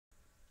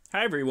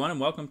Hi everyone and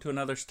welcome to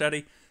another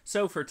study.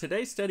 So for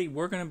today's study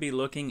we're going to be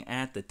looking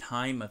at the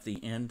time of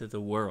the end of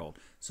the world.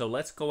 So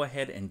let's go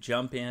ahead and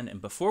jump in,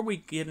 and before we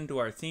get into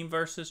our theme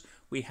verses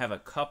we have a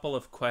couple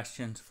of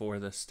questions for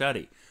the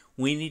study.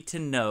 We need to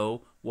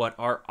know what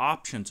our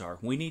options are.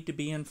 We need to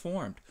be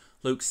informed.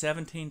 Luke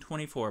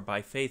 17:24,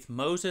 by faith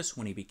Moses,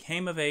 when he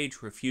became of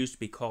age, refused to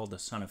be called the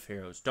son of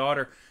Pharaoh's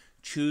daughter,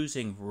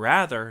 choosing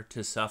rather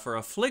to suffer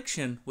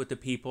affliction with the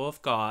people of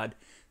God.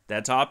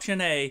 That's option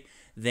A.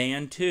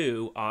 Than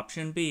to,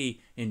 option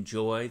B,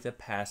 enjoy the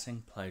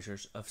passing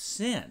pleasures of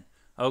sin.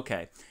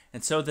 Okay,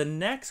 and so the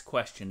next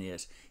question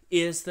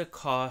is the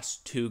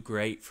cost too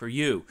great for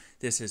you?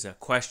 This is a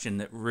question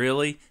that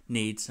really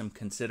needs some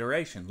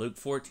consideration. Luke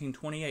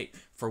 14:28,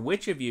 for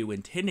which of you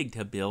intending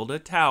to build a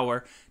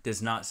tower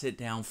does not sit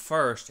down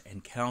first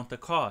and count the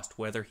cost,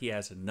 whether he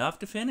has enough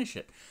to finish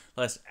it,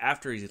 lest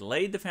after he's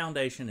laid the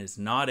foundation is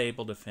not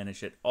able to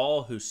finish it,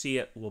 all who see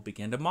it will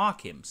begin to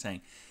mock him,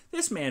 saying,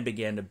 this man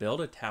began to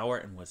build a tower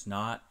and was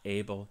not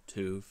able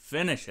to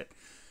finish it.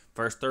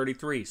 Verse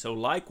 33, so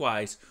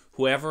likewise,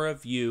 whoever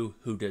of you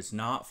who does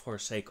not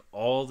forsake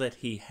all that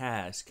he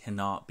has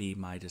cannot be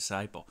my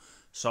disciple.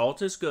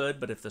 Salt is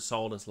good, but if the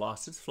salt has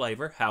lost its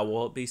flavor, how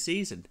will it be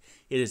seasoned?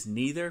 It is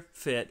neither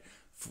fit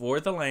for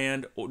the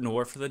land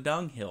nor for the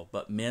dunghill,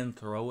 but men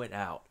throw it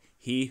out.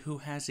 He who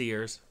has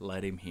ears,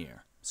 let him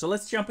hear. So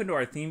let's jump into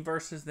our theme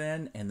verses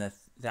then, and the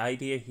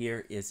idea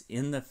here is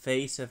in the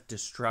face of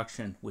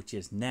destruction, which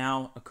is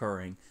now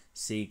occurring,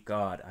 seek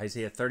God.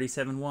 Isaiah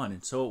 37:1,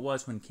 and so it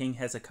was when King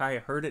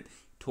Hezekiah heard it,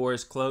 he tore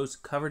his clothes,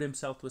 covered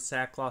himself with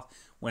sackcloth,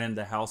 went into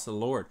the house of the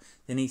Lord.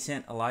 Then he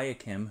sent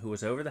Eliakim, who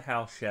was over the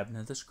house,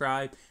 Shebna the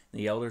scribe,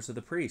 and the elders of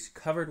the priests,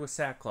 covered with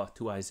sackcloth,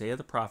 to Isaiah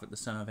the prophet, the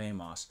son of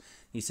Amos.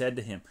 He said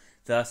to him,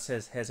 thus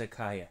says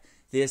Hezekiah,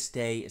 this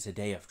day is a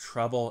day of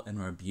trouble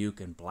and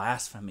rebuke and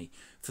blasphemy,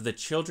 for the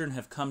children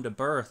have come to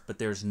birth, but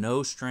there is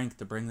no strength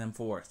to bring them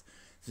forth.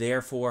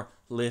 Therefore,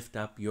 lift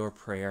up your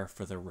prayer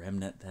for the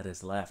remnant that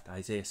is left.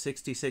 Isaiah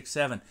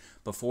 66:7,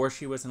 before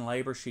she was in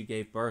labor, she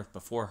gave birth.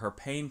 Before her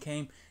pain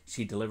came,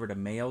 she delivered a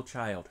male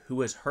child.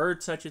 Who has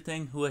heard such a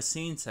thing? Who has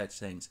seen such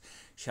things?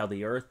 Shall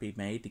the earth be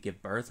made to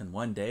give birth in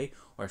one day,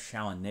 or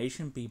shall a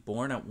nation be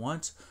born at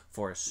once?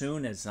 For as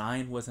soon as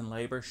Zion was in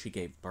labor, she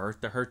gave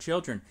birth to her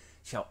children.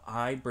 Shall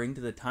I bring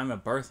to the time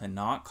of birth and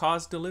not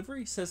cause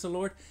delivery, says the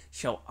Lord?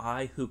 Shall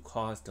I who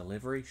cause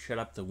delivery shut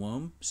up the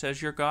womb,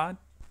 says your God?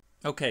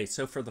 Okay,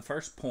 so for the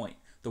first point,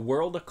 the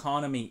world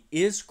economy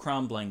is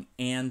crumbling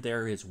and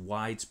there is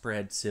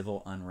widespread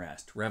civil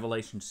unrest.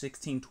 Revelation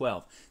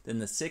 16:12, then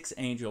the sixth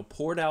angel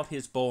poured out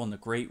his bowl in the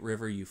great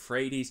river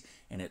Euphrates,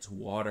 and its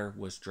water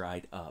was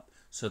dried up,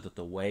 so that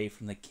the way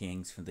from the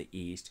kings from the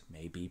east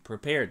may be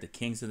prepared. The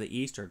kings of the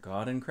east are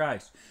God and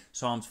Christ.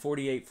 Psalms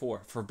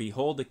 48:4, for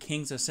behold, the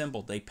kings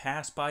assembled. They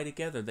passed by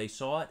together. They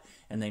saw it,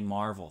 and they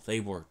marveled. They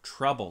were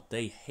troubled.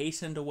 They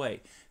hastened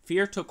away.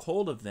 Fear took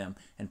hold of them,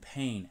 and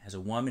pain as a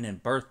woman in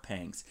birth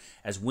pangs,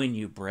 as when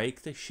you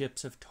break the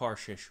ships of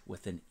Tarshish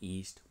with an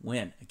east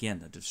wind. Again,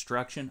 the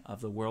destruction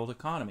of the world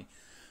economy.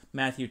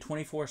 Matthew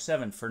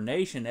 24:7, for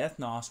nation,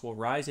 ethnos, will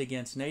rise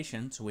against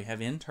nation, so we have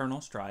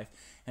internal strife,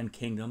 and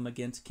kingdom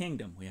against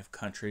kingdom. We have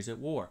countries at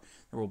war.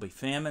 There will be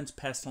famines,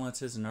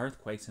 pestilences, and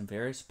earthquakes in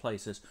various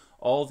places.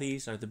 All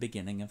these are the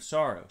beginning of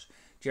sorrows.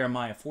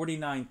 Jeremiah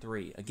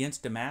 49:3,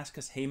 against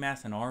Damascus,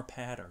 Hamath, and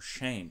Arpad are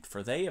shamed,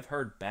 for they have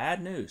heard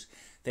bad news.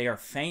 They are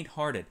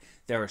faint-hearted.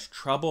 There is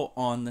trouble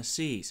on the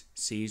seas.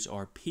 Seas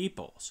are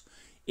peoples.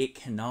 It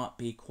cannot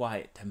be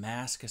quiet.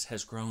 Damascus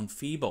has grown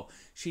feeble.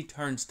 She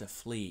turns to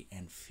flee,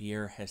 and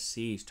fear has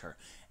seized her.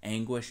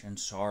 Anguish and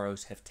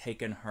sorrows have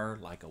taken her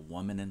like a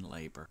woman in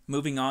labor.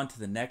 Moving on to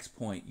the next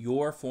point,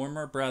 your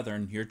former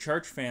brethren, your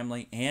church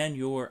family, and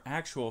your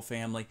actual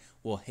family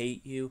will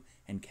hate you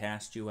and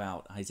cast you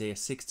out. Isaiah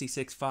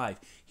 66:5,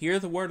 hear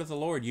the word of the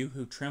Lord, you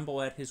who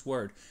tremble at his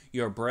word.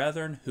 Your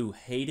brethren who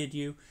hated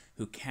you,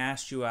 who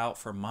cast you out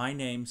for my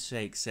name's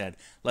sake, said,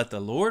 let the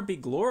Lord be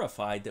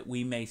glorified, that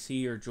we may see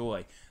your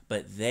joy.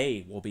 But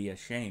they will be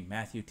ashamed.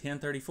 Matthew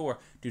 10:34,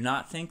 do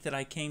not think that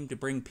I came to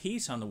bring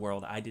peace on the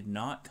world. I did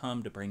not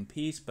come to bring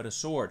peace, but a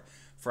sword.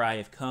 For I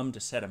have come to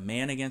set a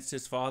man against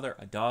his father,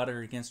 a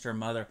daughter against her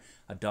mother,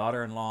 a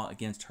daughter-in-law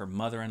against her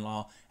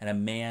mother-in-law, and a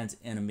man's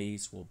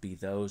enemies will be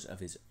those of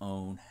his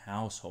own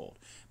household.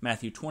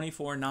 Matthew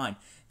 24:9,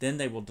 then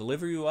they will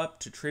deliver you up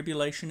to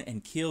tribulation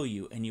and kill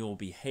you, and you will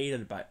be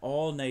hated by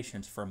all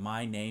nations for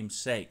my name's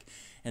sake.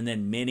 And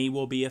then many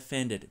will be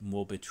offended and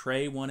will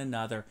betray one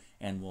another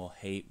and will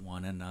hate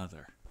one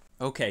another.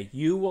 Okay,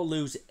 you will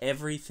lose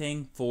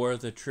everything for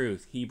the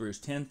truth. Hebrews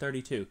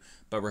 10:32.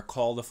 But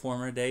recall the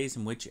former days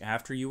in which,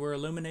 after you were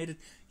illuminated,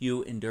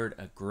 you endured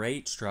a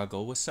great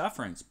struggle with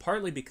sufferings,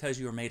 partly because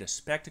you were made a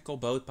spectacle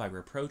both by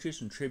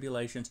reproaches and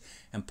tribulations,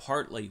 and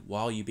partly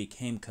while you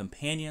became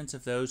companions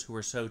of those who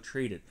were so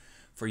treated.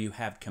 For you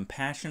have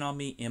compassion on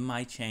me in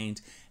my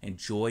chains, and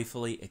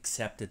joyfully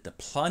accepted the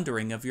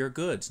plundering of your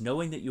goods,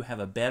 knowing that you have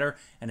a better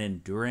and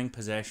enduring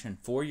possession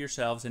for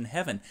yourselves in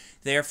heaven.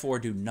 Therefore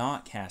do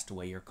not cast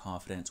away your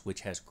confidence,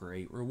 which has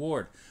great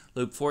reward.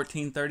 Luke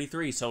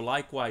 14:33, so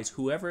likewise,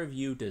 whoever of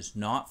you does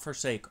not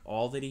forsake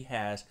all that he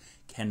has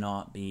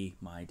cannot be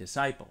my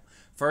disciple.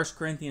 1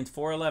 Corinthians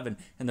 4:11,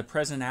 in the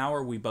present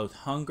hour we both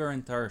hunger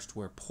and thirst,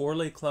 we're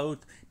poorly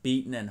clothed,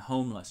 beaten, and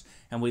homeless,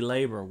 and we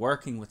labor,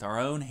 working with our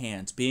own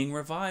hands. Being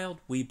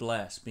reviled, we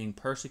bless. Being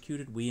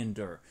persecuted, we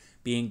endure.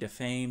 Being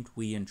defamed,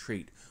 we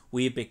entreat.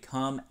 We have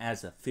become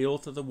as the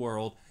filth of the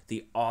world,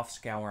 the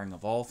offscouring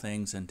of all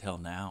things until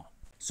now.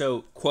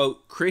 So,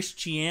 quote,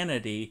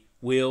 Christianity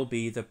will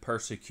be the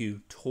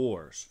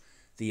persecutors,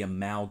 the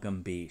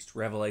amalgam beast.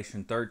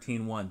 Revelation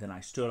 13:1, then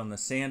I stood on the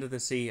sand of the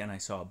sea, and I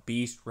saw a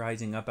beast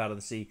rising up out of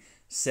the sea,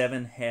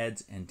 7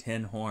 heads and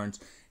 10 horns,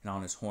 and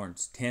on his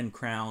horns 10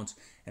 crowns,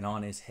 and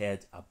on his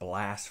heads a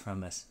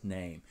blasphemous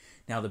name.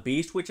 Now the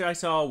beast which I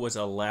saw was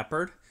a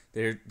leopard.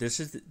 This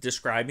is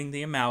describing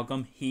the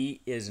amalgam.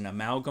 He is an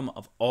amalgam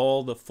of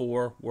all the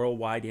 4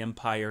 worldwide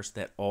empires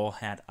that all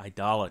had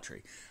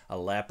idolatry. A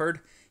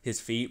leopard,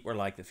 his feet were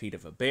like the feet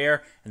of a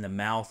bear, and the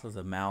mouth of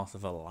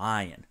a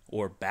lion,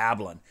 or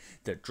Babylon.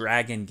 The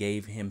dragon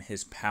gave him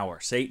his power.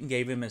 Satan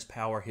gave him his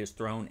power, his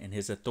throne, and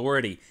his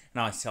authority.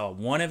 And I saw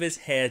one of his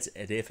heads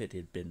as if it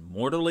had been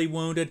mortally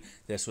wounded.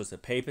 This was the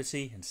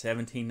papacy in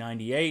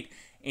 1798,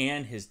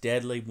 and his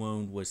deadly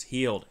wound was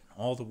healed.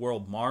 All the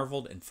world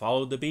marveled and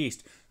followed the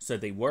beast. So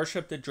they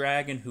worshipped the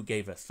dragon who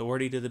gave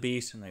authority to the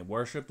beast, and they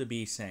worshipped the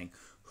beast, saying,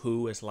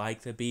 who is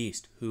like the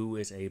beast? Who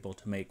is able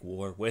to make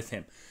war with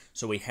him?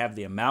 So we have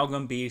the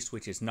amalgam beast,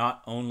 which is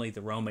not only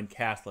the Roman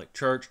Catholic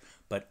Church,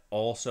 but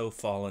also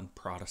fallen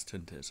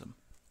Protestantism.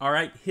 All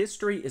right,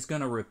 history is going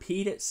to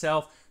repeat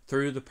itself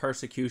through the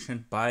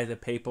persecution by the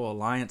Papal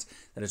Alliance.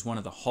 That is one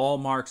of the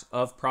hallmarks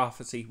of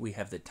prophecy. We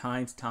have the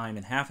time,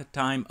 and half a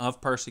time of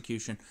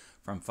persecution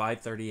from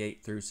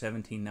 538 through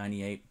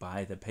 1798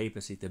 by the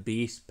papacy, the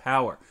beast's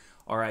power.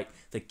 All right,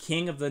 the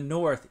king of the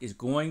north is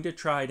going to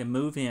try to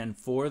move in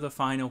for the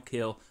final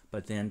kill,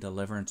 but then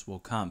deliverance will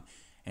come.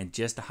 And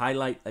just to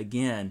highlight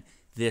again,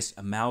 this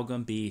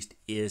amalgam beast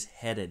is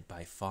headed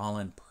by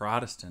fallen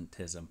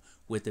Protestantism,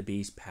 with the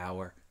beast's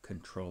power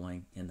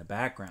controlling in the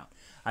background.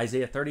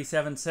 Isaiah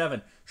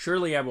 37:7,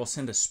 surely I will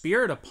send a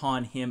spirit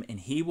upon him, and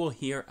he will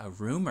hear a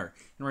rumor,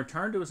 and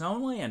return to his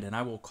own land, and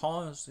I will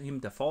cause him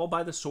to fall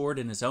by the sword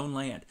in his own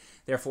land.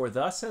 Therefore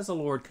thus says the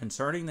Lord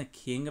concerning the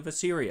king of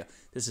Assyria,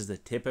 this is the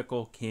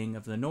typical king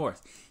of the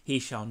north, he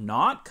shall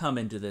not come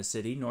into the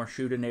city, nor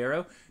shoot an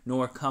arrow,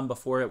 nor come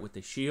before it with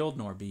the shield,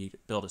 nor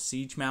build a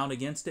siege mound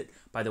against it.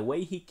 By the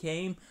way he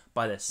came,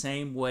 by the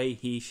same way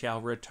he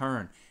shall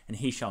return, and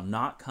he shall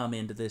not come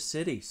into this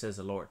city, says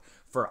the Lord.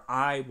 For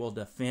I will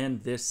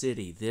defend this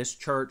city, this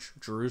church,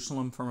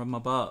 Jerusalem, from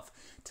above,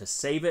 to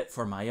save it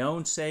for my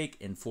own sake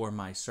and for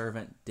my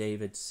servant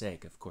David's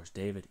sake. Of course,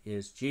 David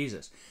is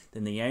Jesus.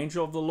 Then the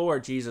angel of the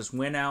Lord, Jesus,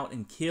 went out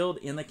and killed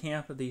in the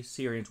camp of the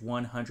Assyrians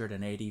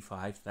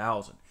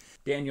 185,000.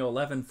 Daniel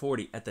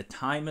 11:40, at the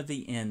time of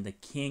the end, the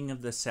king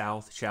of the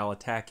south shall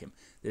attack him.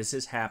 This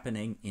is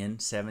happening in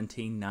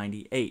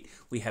 1798.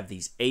 We have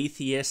these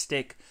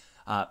atheistic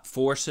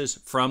forces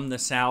from the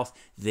south.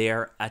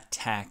 They're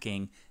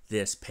attacking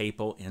this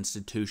papal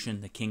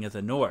institution, the king of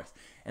the north.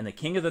 And the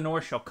king of the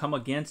north shall come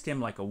against him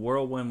like a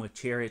whirlwind with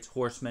chariots,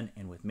 horsemen,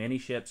 and with many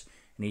ships,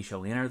 and he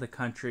shall enter the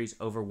countries,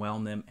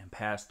 overwhelm them, and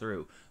pass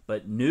through.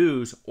 But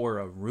news or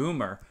a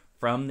rumor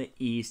from the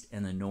east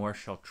and the north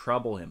shall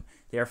trouble him.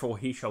 Therefore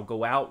he shall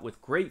go out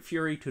with great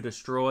fury to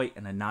destroy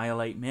and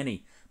annihilate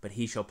many. But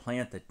he shall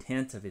plant the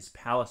tents of his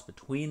palace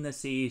between the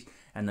seas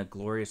and the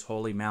glorious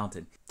holy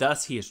mountain.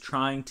 Thus he is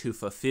trying to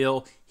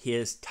fulfill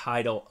his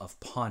title of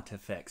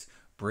Pontifex,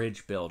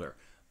 bridge builder.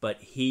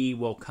 But he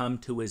will come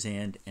to his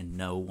end and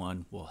no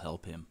one will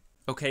help him.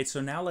 Okay,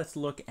 so now let's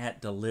look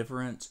at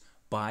deliverance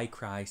by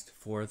Christ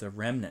for the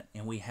remnant.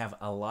 And we have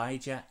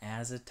Elijah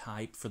as a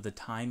type for the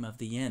time of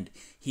the end.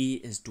 He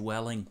is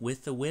dwelling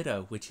with the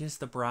widow, which is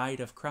the bride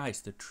of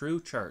Christ, the true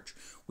church.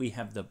 We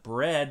have the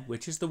bread,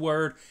 which is the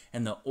word,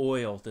 and the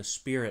oil, the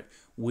spirit,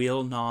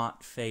 will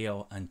not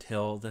fail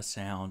until the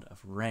sound of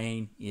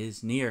rain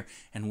is near.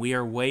 And we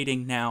are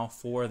waiting now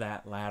for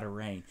that latter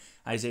rain.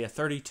 Isaiah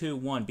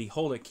 32:1,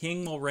 behold, a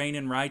king will reign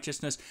in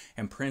righteousness,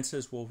 and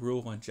princes will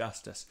rule in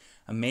justice.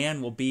 A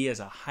man will be as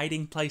a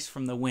hiding place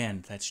from the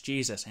wind, that's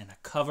Jesus, and a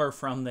cover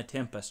from the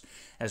tempest,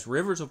 as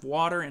rivers of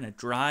water in a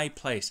dry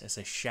place, as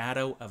a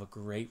shadow of a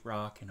great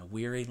rock in a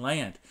weary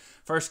land.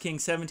 1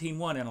 Kings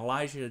 17:1, and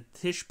Elijah the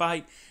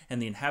Tishbite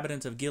and the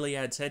inhabitants of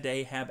Gilead said to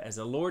Ahab, as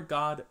the Lord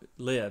God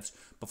lives,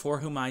 before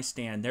whom I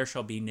stand, there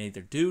shall be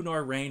neither dew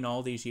nor rain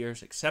all these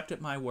years, except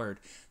at my word.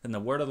 Then the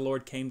word of the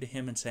Lord came to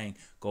him, and saying,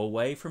 go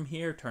away from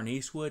here, turn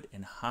eastward,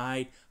 and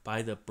hide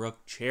by the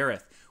brook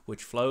Cherith,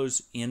 which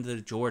flows into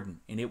the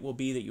Jordan. And it will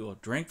be that you will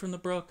drink from the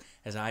brook,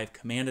 as I have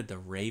commanded the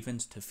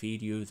ravens to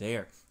feed you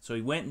there. So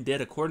he went and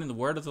did according to the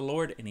word of the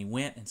Lord, and he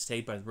went and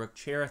stayed by the brook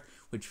Cherith,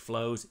 which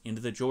flows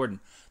into the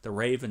Jordan. The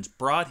ravens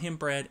brought him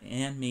bread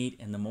and meat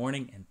in the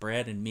morning, and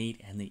bread and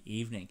meat in the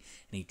evening,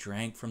 and he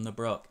drank from the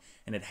brook.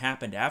 And it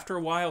happened after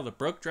a while, the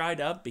brook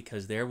dried up,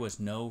 because there was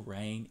no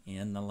rain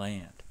in the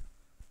land.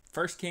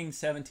 1 Kings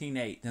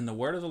 17:8. Then the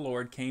word of the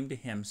Lord came to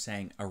him,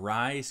 saying,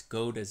 Arise,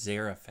 go to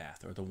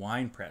Zarephath, or the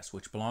winepress,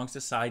 which belongs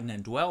to Sidon,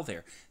 and dwell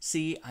there.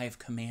 See, I have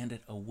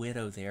commanded a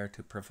widow there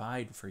to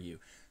provide for you.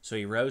 So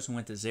he rose and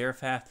went to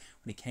Zarephath.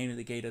 When he came to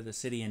the gate of the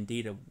city,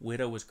 indeed a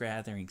widow was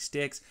gathering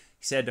sticks.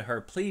 He said to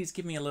her, Please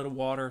give me a little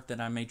water that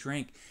I may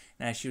drink.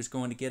 And as she was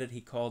going to get it,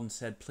 he called and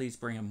said, Please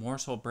bring a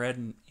morsel of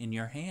bread in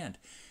your hand.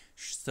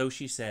 So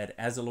she said,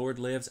 As the Lord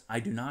lives, I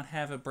do not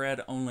have a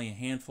bread, only a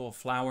handful of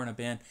flour in a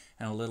bin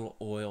and a little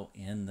oil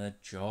in the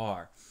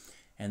jar.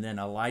 And then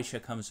Elisha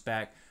comes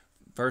back,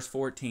 verse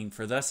 14,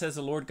 For thus says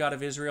the Lord God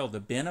of Israel, the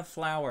bin of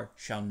flour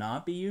shall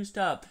not be used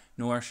up,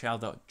 nor shall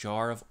the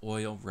jar of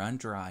oil run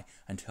dry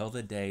until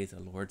the day the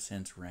Lord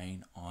sends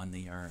rain on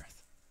the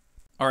earth.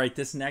 All right,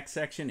 this next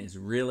section is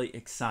really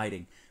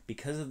exciting.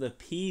 Because of the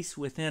peace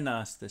within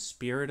us, the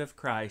Spirit of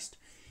Christ,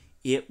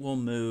 it will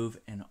move,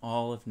 and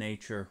all of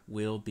nature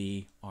will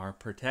be our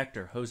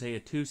protector. Hosea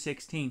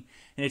 2:16,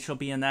 And it shall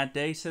be in that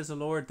day, says the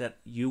Lord, that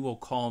you will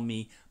call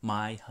me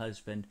my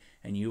husband,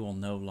 and you will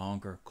no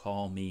longer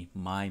call me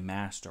my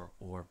master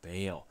or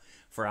Baal.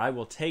 For I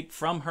will take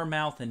from her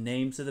mouth the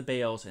names of the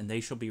Baals, and they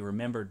shall be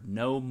remembered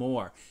no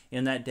more.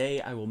 In that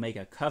day I will make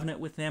a covenant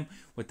with them,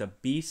 with the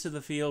beasts of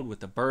the field, with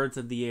the birds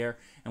of the air,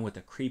 and with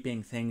the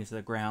creeping things of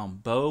the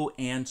ground. Bow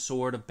and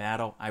sword of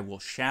battle I will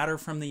shatter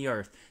from the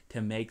earth, to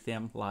make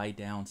them lie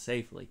down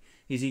safely.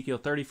 Ezekiel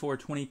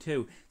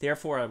 34:22,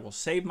 Therefore I will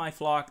save my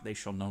flock, they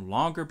shall no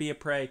longer be a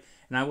prey,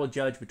 and I will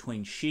judge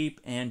between sheep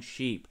and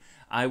sheep.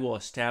 I will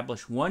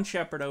establish one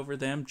shepherd over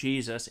them,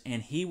 Jesus,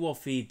 and he will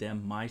feed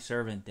them, my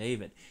servant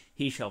David.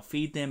 He shall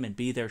feed them and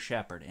be their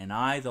shepherd, and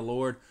I, the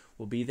Lord,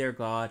 will be their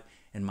God,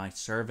 and my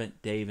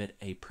servant David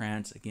a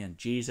prince. Again,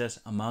 Jesus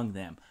among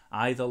them.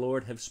 I, the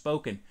Lord, have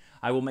spoken.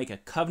 I will make a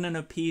covenant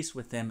of peace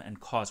with them and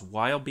cause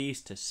wild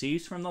beasts to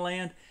cease from the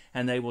land,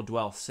 and they will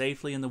dwell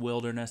safely in the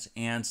wilderness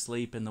and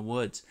sleep in the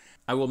woods.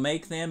 I will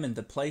make them in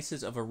the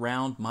places of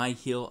around my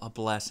hill a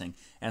blessing,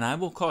 and I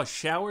will cause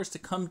showers to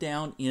come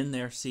down in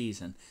their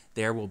season.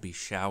 There will be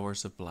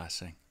showers of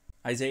blessing.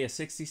 Isaiah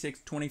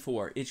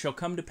 66:24, It shall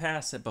come to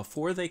pass that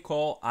before they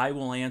call, I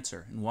will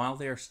answer, and while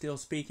they are still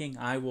speaking,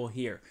 I will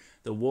hear.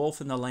 The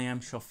wolf and the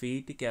lamb shall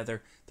feed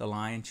together, the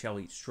lion shall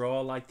eat straw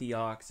like the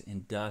ox,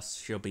 and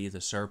dust shall be the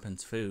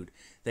serpent's food.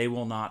 They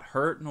will not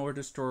hurt nor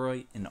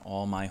destroy in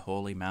all my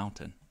holy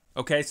mountain.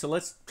 Okay, so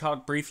let's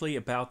talk briefly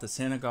about the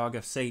synagogue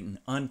of Satan.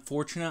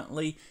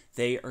 Unfortunately,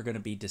 they are going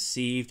to be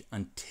deceived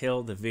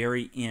until the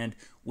very end,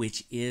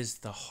 which is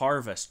the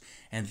harvest.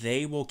 And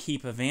they will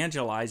keep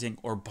evangelizing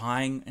or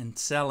buying and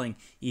selling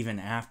even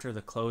after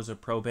the close of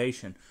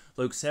probation.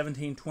 Luke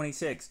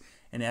 17:26,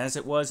 And as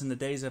it was in the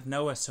days of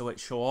Noah, so it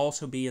shall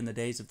also be in the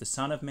days of the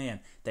Son of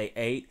Man. They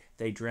ate,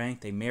 they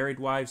drank, they married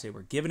wives, they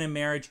were given in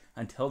marriage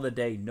until the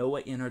day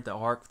Noah entered the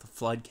ark, the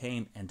flood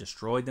came and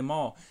destroyed them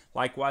all.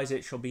 Likewise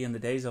it shall be in the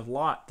days of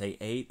Lot. They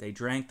ate, they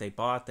drank, they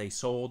bought, they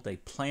sold, they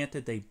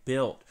planted, they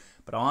built.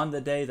 But on the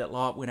day that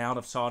Lot went out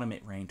of Sodom,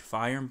 it rained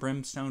fire and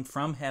brimstone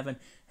from heaven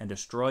and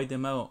destroyed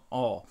them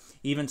all.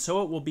 Even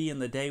so it will be in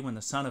the day when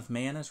the Son of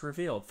Man is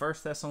revealed.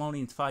 1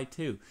 Thessalonians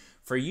 5:2.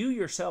 For you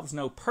yourselves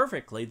know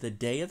perfectly the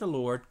day of the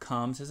Lord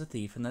comes as a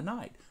thief in the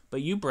night.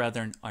 But you,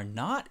 brethren, are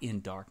not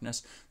in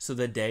darkness, so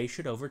the day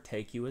should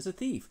overtake you as a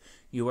thief.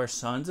 You are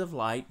sons of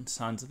light and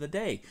sons of the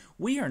day.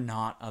 We are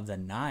not of the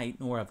night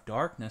nor of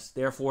darkness.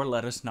 Therefore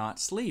let us not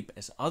sleep,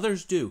 as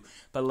others do,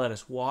 but let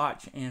us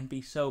watch and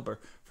be sober.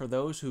 For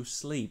those who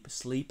sleep,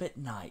 sleep at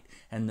night,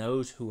 and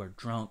those who are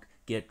drunk,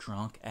 get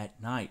drunk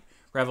at night.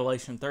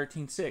 Revelation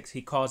 13:6,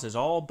 He causes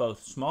all,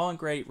 both small and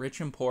great, rich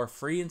and poor,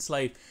 free and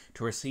slave,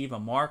 to receive a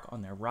mark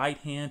on their right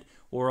hand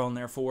or on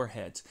their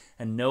foreheads.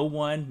 And no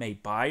one may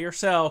buy or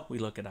sell, we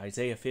look at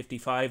Isaiah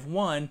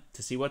 55:1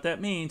 to see what that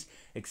means,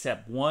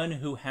 except one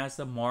who has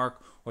the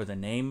mark or the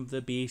name of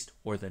the beast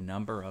or the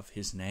number of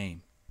his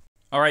name.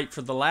 All right,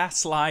 for the last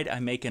slide, I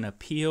make an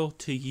appeal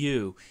to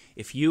you.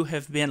 If you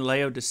have been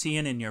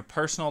Laodicean in your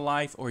personal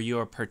life or you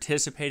are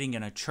participating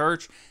in a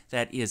church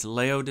that is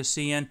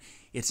Laodicean,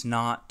 it's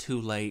not too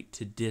late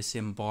to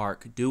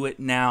disembark. Do it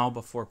now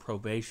before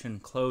probation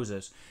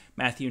closes.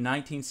 Matthew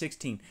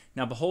 19:16.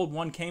 Now behold,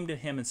 one came to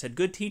him and said,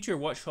 Good teacher,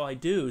 what shall I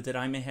do that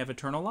I may have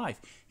eternal life?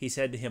 He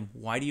said to him,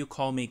 Why do you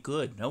call me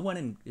good? No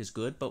one is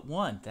good but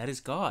one, that is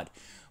God.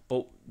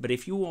 But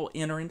if you will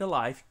enter into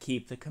life,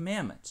 keep the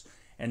commandments.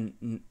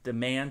 And the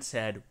man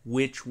said,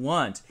 Which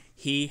ones?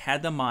 He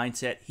had the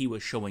mindset he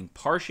was showing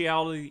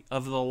partiality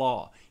of the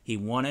law. He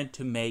wanted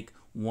to make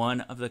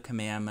one of the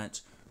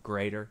commandments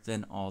greater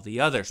than all the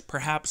others.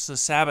 Perhaps the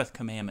Sabbath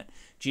commandment.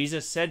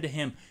 Jesus said to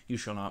him, You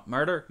shall not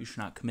murder, you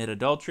shall not commit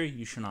adultery,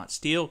 you shall not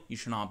steal, you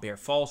shall not bear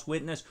false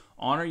witness,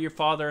 honor your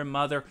father and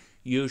mother,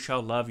 you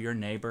shall love your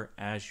neighbor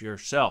as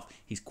yourself.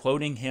 He's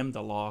quoting him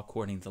the law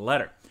according to the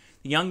letter.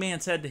 The young man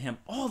said to him,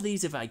 All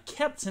these have I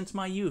kept since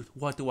my youth.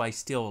 What do I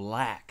still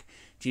lack?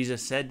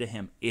 Jesus said to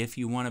him, If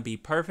you want to be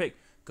perfect,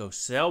 go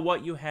sell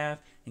what you have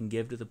and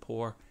give to the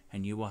poor,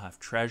 and you will have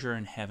treasure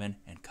in heaven,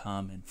 and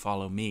come and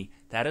follow me.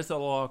 That is the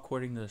law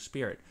according to the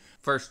Spirit.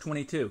 Verse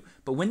 22,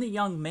 but when the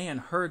young man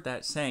heard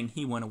that saying,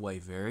 he went away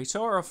very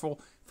sorrowful,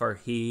 for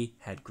he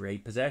had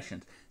great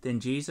possessions. Then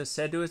Jesus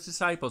said to his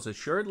disciples,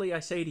 assuredly I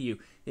say to you,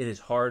 it is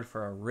hard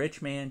for a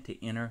rich man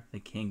to enter the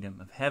kingdom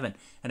of heaven.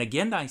 And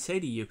again I say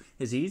to you,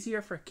 it is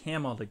easier for a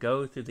camel to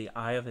go through the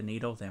eye of a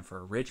needle than for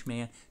a rich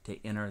man to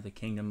enter the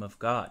kingdom of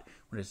God.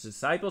 When his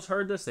disciples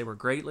heard this, they were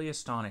greatly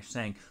astonished,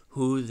 saying,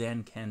 who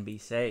then can be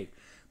saved?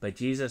 But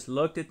Jesus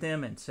looked at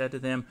them and said to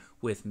them,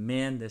 with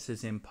men this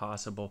is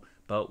impossible,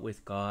 but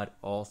with God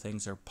all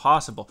things are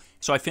possible.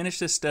 So I finished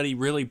this study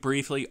really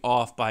briefly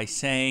off by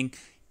saying,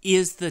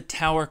 is the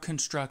tower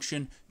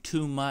construction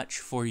too much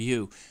for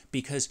you?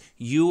 Because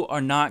you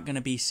are not going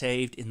to be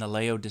saved in the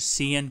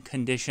Laodicean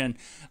condition.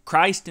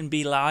 Christ and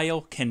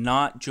Belial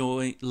cannot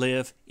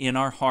live in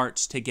our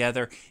hearts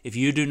together. If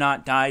you do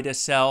not die to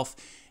self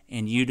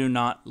and you do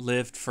not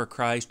live for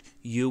Christ,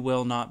 you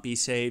will not be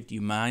saved.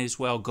 You might as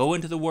well go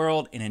into the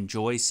world and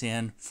enjoy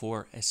sin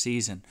for a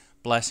season.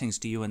 Blessings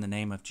to you in the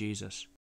name of Jesus.